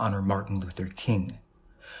leaders to honor Martin Luther King.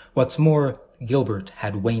 What's more, Gilbert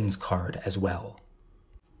had Wayne's card as well.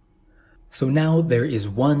 So now there is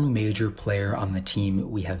one major player on the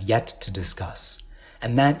team we have yet to discuss,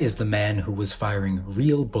 and that is the man who was firing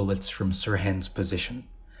real bullets from Sirhan's position.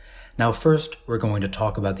 Now first, we're going to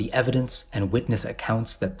talk about the evidence and witness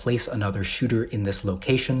accounts that place another shooter in this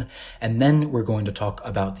location, and then we're going to talk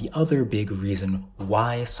about the other big reason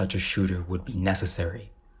why such a shooter would be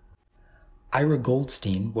necessary. Ira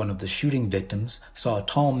Goldstein, one of the shooting victims, saw a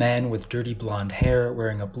tall man with dirty blonde hair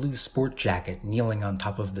wearing a blue sport jacket kneeling on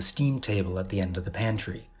top of the steam table at the end of the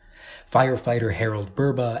pantry. Firefighter Harold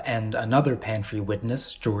Burba and another pantry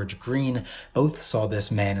witness, George Green, both saw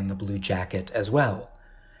this man in the blue jacket as well.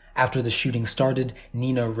 After the shooting started,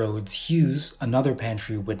 Nina Rhodes Hughes, another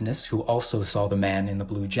pantry witness who also saw the man in the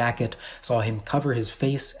blue jacket, saw him cover his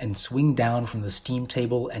face and swing down from the steam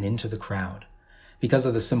table and into the crowd. Because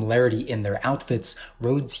of the similarity in their outfits,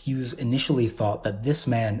 Rhodes Hughes initially thought that this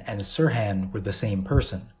man and Sirhan were the same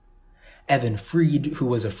person. Evan Freed, who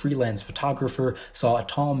was a freelance photographer, saw a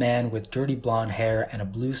tall man with dirty blonde hair and a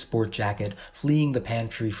blue sport jacket fleeing the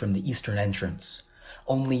pantry from the eastern entrance.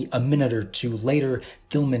 Only a minute or two later,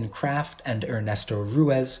 Gilman Kraft and Ernesto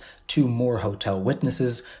Ruiz, two more hotel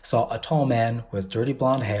witnesses, saw a tall man with dirty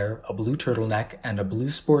blonde hair, a blue turtleneck, and a blue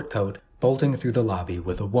sport coat bolting through the lobby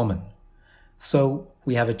with a woman. So,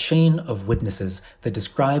 we have a chain of witnesses that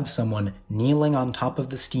describe someone kneeling on top of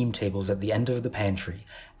the steam tables at the end of the pantry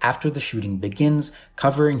after the shooting begins,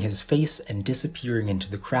 covering his face and disappearing into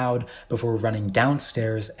the crowd before running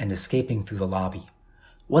downstairs and escaping through the lobby.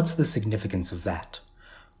 What's the significance of that?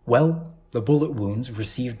 Well, the bullet wounds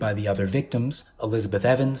received by the other victims, Elizabeth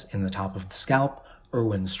Evans in the top of the scalp,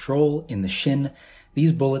 Erwin Stroll in the shin,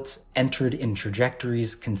 these bullets entered in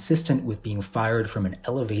trajectories consistent with being fired from an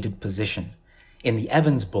elevated position. In the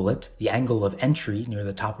Evans bullet, the angle of entry near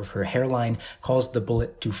the top of her hairline caused the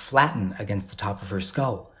bullet to flatten against the top of her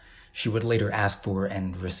skull. She would later ask for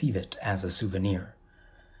and receive it as a souvenir.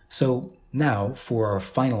 So now, for our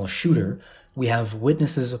final shooter, we have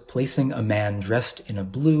witnesses placing a man dressed in a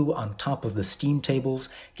blue on top of the steam tables,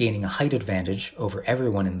 gaining a height advantage over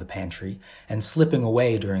everyone in the pantry, and slipping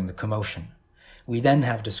away during the commotion. We then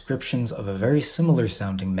have descriptions of a very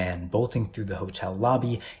similar-sounding man bolting through the hotel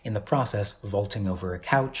lobby, in the process vaulting over a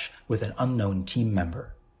couch with an unknown team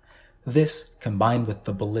member. This, combined with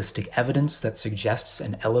the ballistic evidence that suggests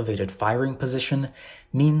an elevated firing position,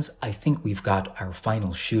 means I think we've got our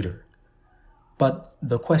final shooter. But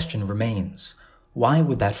the question remains, why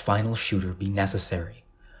would that final shooter be necessary?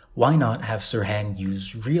 Why not have Sirhan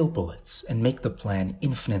use real bullets and make the plan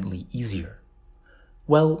infinitely easier?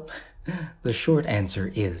 Well, the short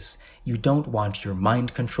answer is, you don't want your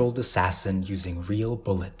mind-controlled assassin using real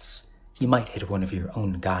bullets. He might hit one of your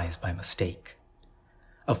own guys by mistake.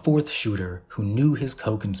 A fourth shooter who knew his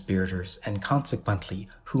co-conspirators and consequently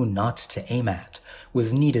who not to aim at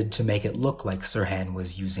was needed to make it look like Sirhan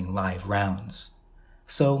was using live rounds.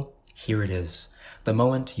 So, here it is, the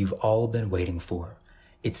moment you've all been waiting for.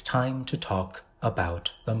 It's time to talk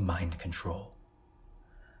about the mind control.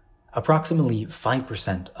 Approximately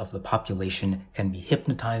 5% of the population can be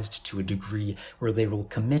hypnotized to a degree where they will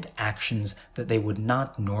commit actions that they would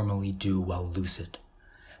not normally do while lucid.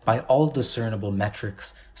 By all discernible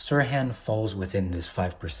metrics, Sirhan falls within this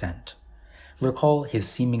 5%. Recall his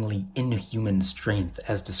seemingly inhuman strength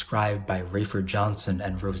as described by Rafer Johnson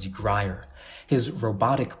and Rosie Grier, his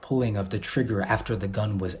robotic pulling of the trigger after the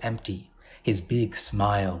gun was empty, his big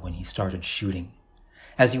smile when he started shooting.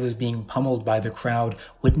 As he was being pummeled by the crowd,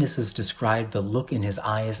 witnesses described the look in his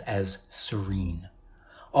eyes as serene.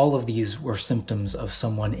 All of these were symptoms of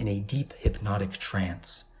someone in a deep hypnotic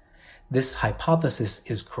trance. This hypothesis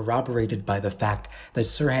is corroborated by the fact that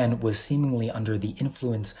Sirhan was seemingly under the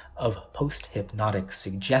influence of post-hypnotic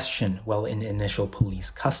suggestion while in initial police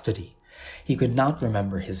custody. He could not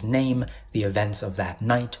remember his name, the events of that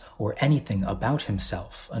night, or anything about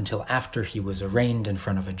himself until after he was arraigned in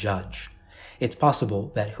front of a judge. It's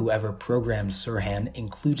possible that whoever programmed Sirhan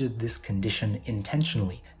included this condition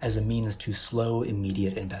intentionally as a means to slow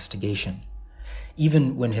immediate investigation.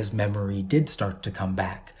 Even when his memory did start to come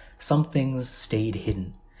back, some things stayed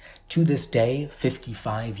hidden. To this day,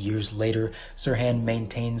 55 years later, Sirhan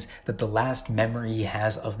maintains that the last memory he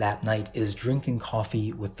has of that night is drinking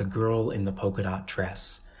coffee with the girl in the polka dot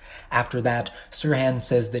dress. After that, Sirhan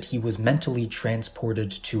says that he was mentally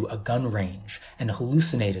transported to a gun range and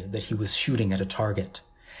hallucinated that he was shooting at a target.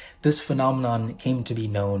 This phenomenon came to be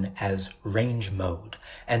known as range mode,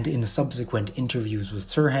 and in subsequent interviews with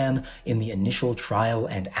Sirhan, in the initial trial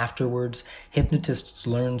and afterwards, hypnotists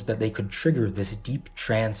learned that they could trigger this deep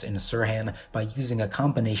trance in Sirhan by using a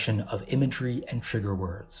combination of imagery and trigger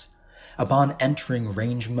words. Upon entering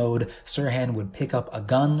range mode, Sirhan would pick up a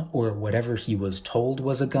gun, or whatever he was told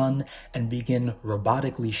was a gun, and begin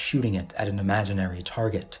robotically shooting it at an imaginary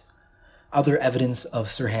target. Other evidence of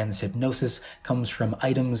Sirhan's hypnosis comes from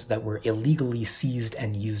items that were illegally seized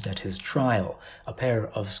and used at his trial, a pair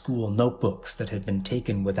of school notebooks that had been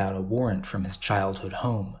taken without a warrant from his childhood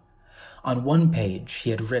home. On one page,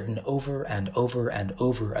 he had written over and over and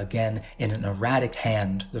over again in an erratic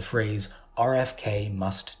hand the phrase, "RFK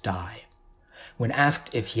must die." When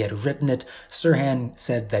asked if he had written it, Sirhan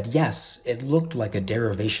said that yes, it looked like a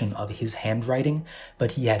derivation of his handwriting,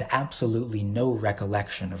 but he had absolutely no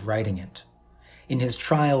recollection of writing it. In his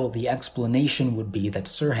trial, the explanation would be that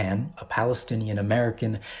Sirhan, a Palestinian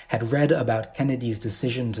American, had read about Kennedy's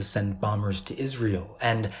decision to send bombers to Israel,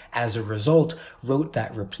 and as a result, wrote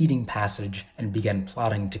that repeating passage and began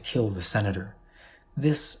plotting to kill the senator.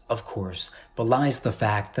 This, of course, belies the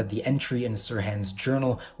fact that the entry in Sirhan's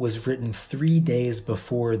journal was written 3 days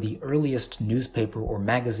before the earliest newspaper or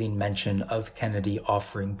magazine mention of Kennedy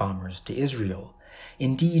offering bombers to Israel.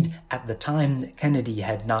 Indeed, at the time, Kennedy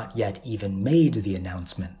had not yet even made the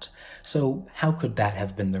announcement, so how could that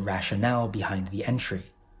have been the rationale behind the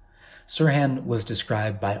entry? Sirhan was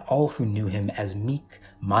described by all who knew him as meek,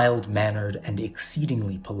 mild-mannered, and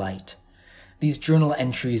exceedingly polite. These journal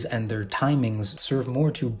entries and their timings serve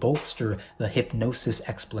more to bolster the hypnosis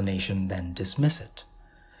explanation than dismiss it.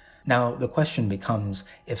 Now, the question becomes,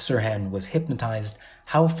 if Sirhan was hypnotized,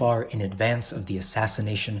 how far in advance of the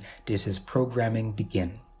assassination did his programming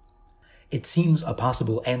begin? It seems a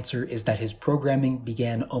possible answer is that his programming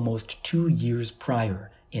began almost 2 years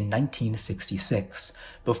prior, in 1966,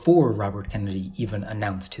 before Robert Kennedy even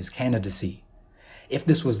announced his candidacy. If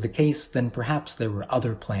this was the case, then perhaps there were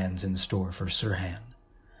other plans in store for Sirhan.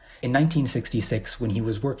 In 1966, when he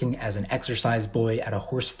was working as an exercise boy at a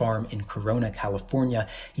horse farm in Corona, California,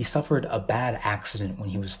 he suffered a bad accident when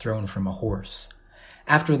he was thrown from a horse.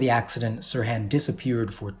 After the accident, Sirhan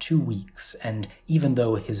disappeared for 2 weeks, and even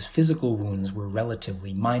though his physical wounds were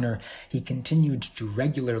relatively minor, he continued to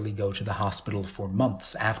regularly go to the hospital for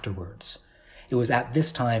months afterwards. It was at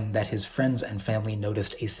this time that his friends and family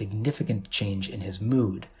noticed a significant change in his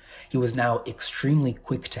mood. He was now extremely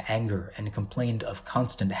quick to anger and complained of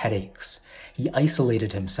constant headaches. He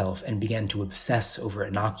isolated himself and began to obsess over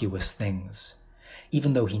innocuous things.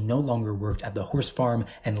 Even though he no longer worked at the horse farm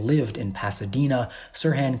and lived in Pasadena,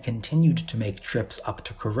 Sirhan continued to make trips up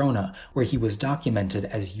to Corona, where he was documented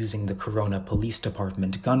as using the Corona Police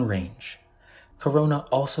Department gun range. Corona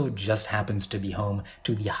also just happens to be home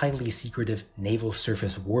to the highly secretive Naval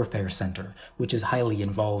Surface Warfare Center, which is highly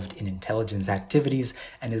involved in intelligence activities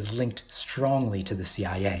and is linked strongly to the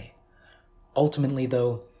CIA. Ultimately,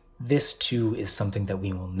 though, this too is something that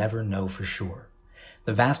we will never know for sure.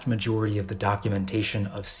 The vast majority of the documentation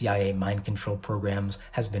of CIA mind control programs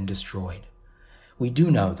has been destroyed. We do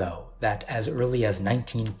know, though, that as early as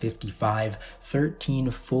 1955, 13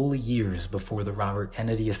 full years before the Robert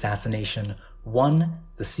Kennedy assassination, 1.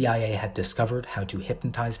 The CIA had discovered how to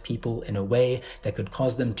hypnotize people in a way that could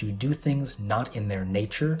cause them to do things not in their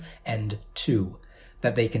nature, and 2.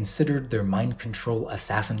 That they considered their mind control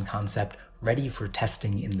assassin concept ready for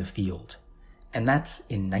testing in the field. And that's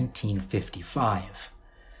in 1955.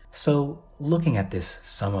 So, looking at this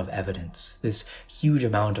sum of evidence, this huge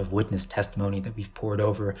amount of witness testimony that we've poured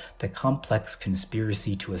over, the complex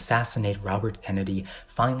conspiracy to assassinate Robert Kennedy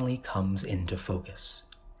finally comes into focus.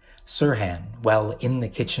 Sirhan, while in the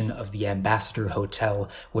kitchen of the Ambassador Hotel,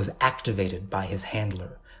 was activated by his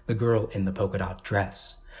handler, the girl in the polka dot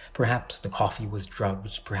dress. Perhaps the coffee was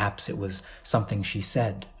drugged, perhaps it was something she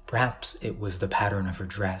said, perhaps it was the pattern of her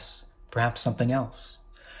dress, perhaps something else.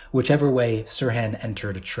 Whichever way, Sirhan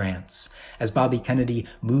entered a trance. As Bobby Kennedy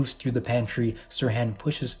moves through the pantry, Sirhan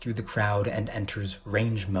pushes through the crowd and enters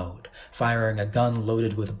range mode, firing a gun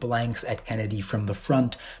loaded with blanks at Kennedy from the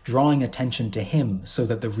front, drawing attention to him so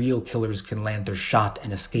that the real killers can land their shot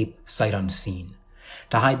and escape sight unseen.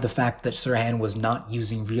 To hide the fact that Sirhan was not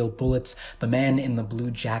using real bullets, the man in the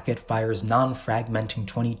blue jacket fires non-fragmenting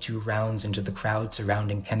 .22 rounds into the crowd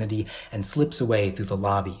surrounding Kennedy and slips away through the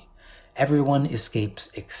lobby. Everyone escapes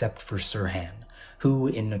except for Sirhan, who,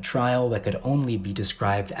 in a trial that could only be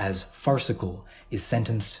described as farcical, is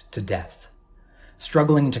sentenced to death.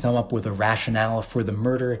 Struggling to come up with a rationale for the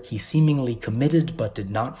murder he seemingly committed but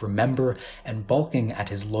did not remember, and balking at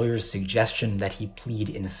his lawyer's suggestion that he plead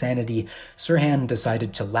insanity, Sirhan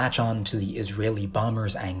decided to latch on to the Israeli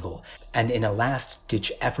bombers angle, and in a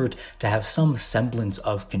last-ditch effort to have some semblance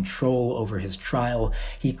of control over his trial,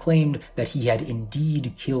 he claimed that he had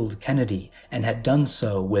indeed killed Kennedy, and had done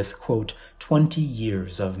so with, quote, 20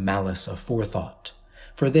 years of malice aforethought.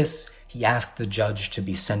 For this, he asked the judge to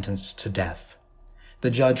be sentenced to death. The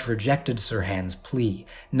judge rejected Sirhan's plea,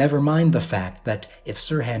 never mind the fact that if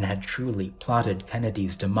Sirhan had truly plotted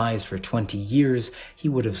Kennedy's demise for 20 years, he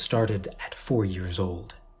would have started at 4 years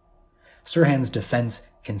old. Sirhan's defense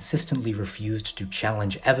consistently refused to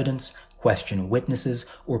challenge evidence, question witnesses,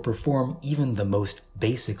 or perform even the most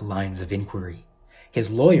basic lines of inquiry. His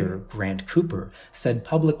lawyer, Grant Cooper, said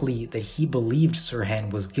publicly that he believed Sirhan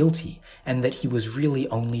was guilty and that he was really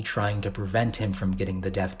only trying to prevent him from getting the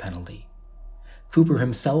death penalty. Cooper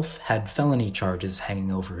himself had felony charges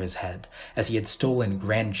hanging over his head, as he had stolen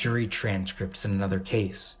grand jury transcripts in another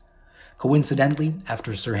case. Coincidentally,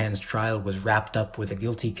 after Sirhan's trial was wrapped up with a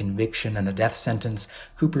guilty conviction and a death sentence,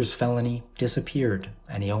 Cooper's felony disappeared,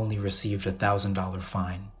 and he only received a $1,000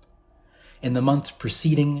 fine. In the months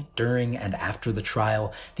preceding, during, and after the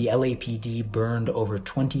trial, the LAPD burned over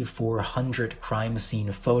 2,400 crime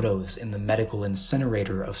scene photos in the medical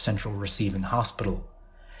incinerator of Central Receiving Hospital.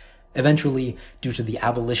 Eventually, due to the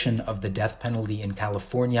abolition of the death penalty in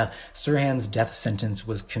California, Sirhan's death sentence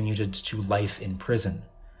was commuted to life in prison.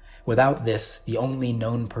 Without this, the only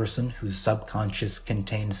known person whose subconscious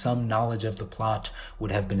contained some knowledge of the plot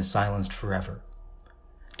would have been silenced forever.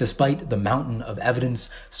 Despite the mountain of evidence,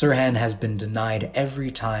 Sirhan has been denied every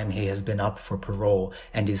time he has been up for parole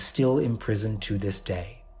and is still imprisoned to this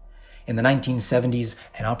day. In the 1970s,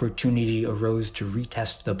 an opportunity arose to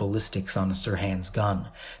retest the ballistics on Sirhan's gun,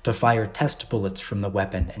 to fire test bullets from the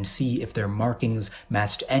weapon and see if their markings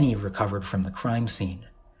matched any recovered from the crime scene.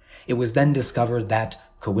 It was then discovered that,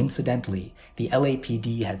 coincidentally, the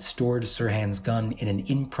LAPD had stored Sirhan's gun in an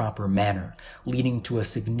improper manner, leading to a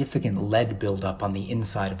significant lead buildup on the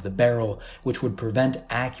inside of the barrel, which would prevent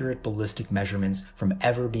accurate ballistic measurements from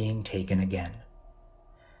ever being taken again.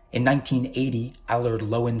 In 1980, Allard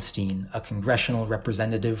Lowenstein, a congressional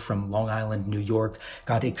representative from Long Island, New York,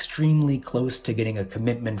 got extremely close to getting a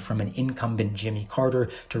commitment from an incumbent Jimmy Carter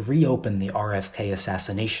to reopen the RFK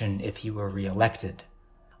assassination if he were reelected.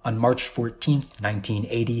 On March 14,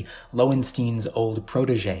 1980, Lowenstein's old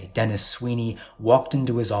protege, Dennis Sweeney, walked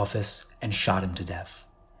into his office and shot him to death.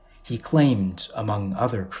 He claimed, among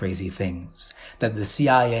other crazy things, that the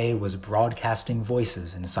CIA was broadcasting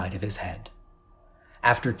voices inside of his head.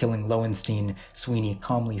 After killing Lowenstein, Sweeney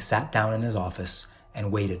calmly sat down in his office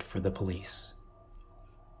and waited for the police.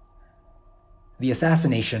 The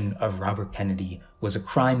assassination of Robert Kennedy was a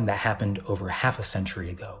crime that happened over half a century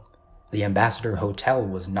ago. The Ambassador Hotel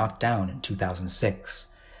was knocked down in 2006.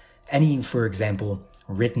 Any, for example,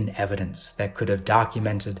 written evidence that could have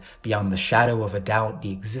documented beyond the shadow of a doubt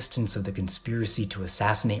the existence of the conspiracy to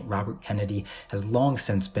assassinate Robert Kennedy has long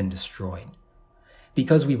since been destroyed.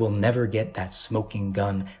 Because we will never get that smoking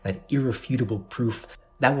gun, that irrefutable proof,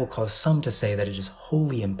 that will cause some to say that it is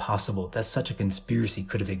wholly impossible that such a conspiracy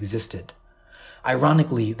could have existed.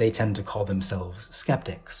 Ironically, they tend to call themselves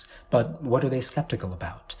skeptics. But what are they skeptical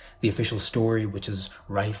about? The official story, which is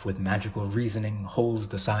rife with magical reasoning, holes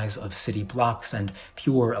the size of city blocks, and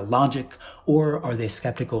pure illogic? Or are they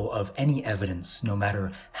skeptical of any evidence, no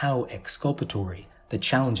matter how exculpatory, that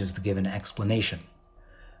challenges the given explanation?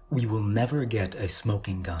 We will never get a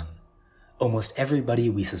smoking gun. Almost everybody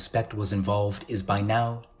we suspect was involved is by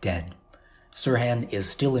now dead. Sirhan is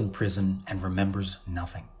still in prison and remembers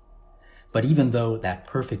nothing. But even though that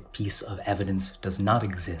perfect piece of evidence does not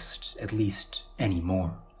exist, at least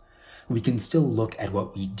anymore, we can still look at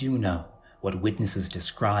what we do know, what witnesses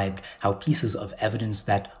described, how pieces of evidence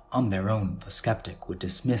that, on their own, the skeptic would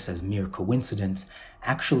dismiss as mere coincidence,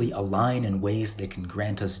 actually align in ways that can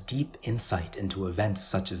grant us deep insight into events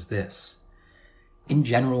such as this. In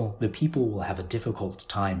general, the people will have a difficult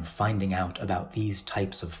time finding out about these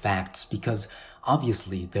types of facts because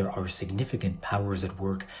obviously there are significant powers at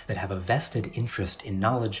work that have a vested interest in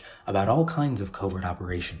knowledge about all kinds of covert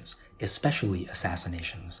operations, especially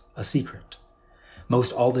assassinations, a secret.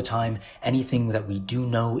 Most all the time, anything that we do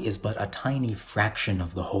know is but a tiny fraction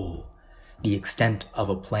of the whole. The extent of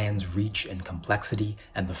a plan's reach and complexity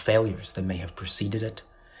and the failures that may have preceded it,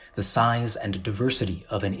 the size and diversity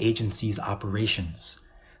of an agency's operations,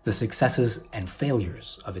 the successes and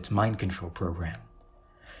failures of its mind control program.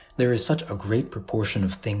 There is such a great proportion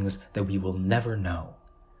of things that we will never know.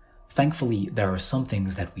 Thankfully, there are some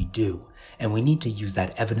things that we do, and we need to use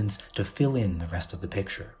that evidence to fill in the rest of the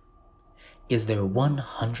picture. Is there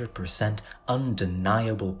 100%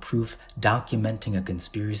 undeniable proof documenting a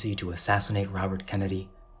conspiracy to assassinate Robert Kennedy?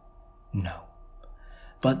 No.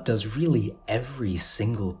 But does really every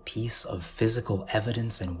single piece of physical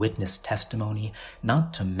evidence and witness testimony,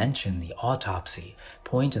 not to mention the autopsy,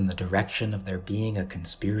 point in the direction of there being a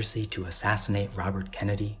conspiracy to assassinate Robert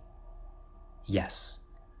Kennedy? Yes.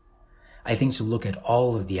 I think to look at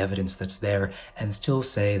all of the evidence that's there and still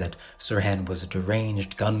say that Sirhan was a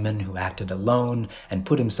deranged gunman who acted alone and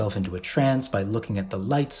put himself into a trance by looking at the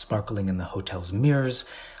lights sparkling in the hotel's mirrors,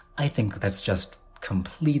 I think that's just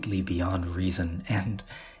completely beyond reason and,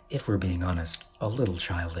 if we're being honest, a little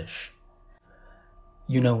childish.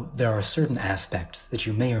 You know, there are certain aspects that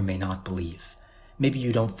you may or may not believe. Maybe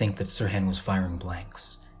you don't think that Sirhan was firing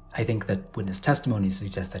blanks. I think that witness testimony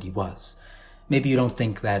suggests that he was. Maybe you don't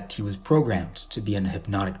think that he was programmed to be in a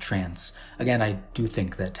hypnotic trance. Again, I do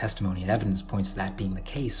think that testimony and evidence points to that being the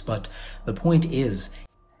case, but the point is,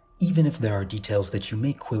 even if there are details that you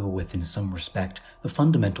may quibble with in some respect, the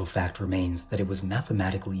fundamental fact remains that it was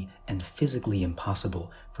mathematically and physically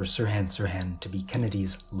impossible for Sirhan to be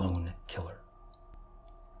Kennedy's lone killer.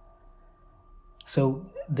 So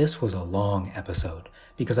this was a long episode,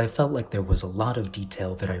 because I felt like there was a lot of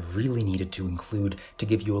detail that I really needed to include to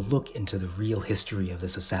give you a look into the real history of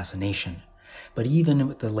this assassination. But even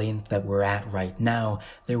with the length that we're at right now,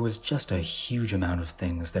 there was just a huge amount of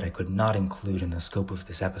things that I could not include in the scope of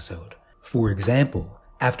this episode. For example,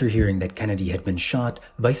 after hearing that Kennedy had been shot,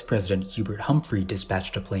 Vice President Hubert Humphrey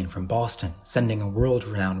dispatched a plane from Boston, sending a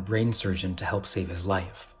world-renowned brain surgeon to help save his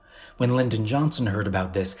life. When Lyndon Johnson heard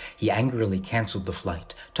about this, he angrily canceled the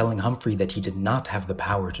flight, telling Humphrey that he did not have the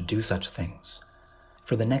power to do such things.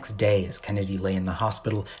 For the next day, as Kennedy lay in the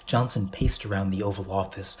hospital, Johnson paced around the Oval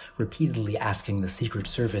Office, repeatedly asking the Secret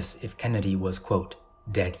Service if Kennedy was, quote,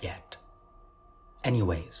 dead yet.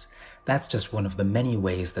 Anyways, that's just one of the many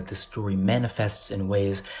ways that this story manifests in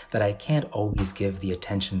ways that I can't always give the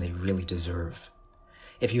attention they really deserve.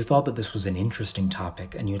 If you thought that this was an interesting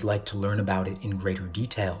topic and you'd like to learn about it in greater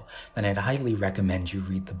detail, then I'd highly recommend you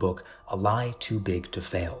read the book A Lie Too Big to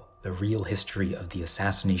Fail: The Real History of the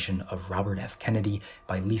Assassination of Robert F. Kennedy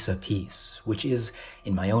by Lisa Peace, which is,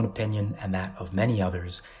 in my own opinion and that of many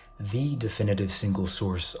others, the definitive single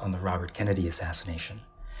source on the Robert Kennedy assassination.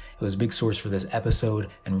 It was a big source for this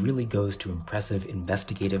episode and really goes to impressive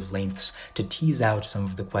investigative lengths to tease out some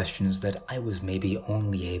of the questions that I was maybe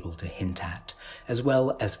only able to hint at, as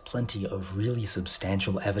well as plenty of really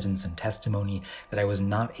substantial evidence and testimony that I was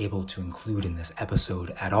not able to include in this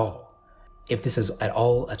episode at all. If this is at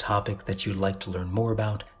all a topic that you'd like to learn more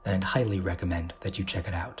about, then I'd highly recommend that you check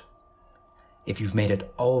it out. If you've made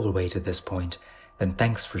it all the way to this point, then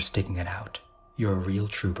thanks for sticking it out. You're a real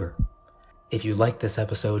trooper. If you liked this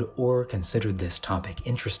episode or considered this topic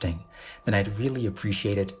interesting, then I'd really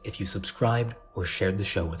appreciate it if you subscribed or shared the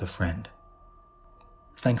show with a friend.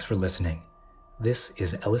 Thanks for listening. This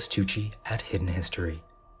is Ellis Tucci at Hidden History,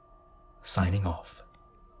 signing off.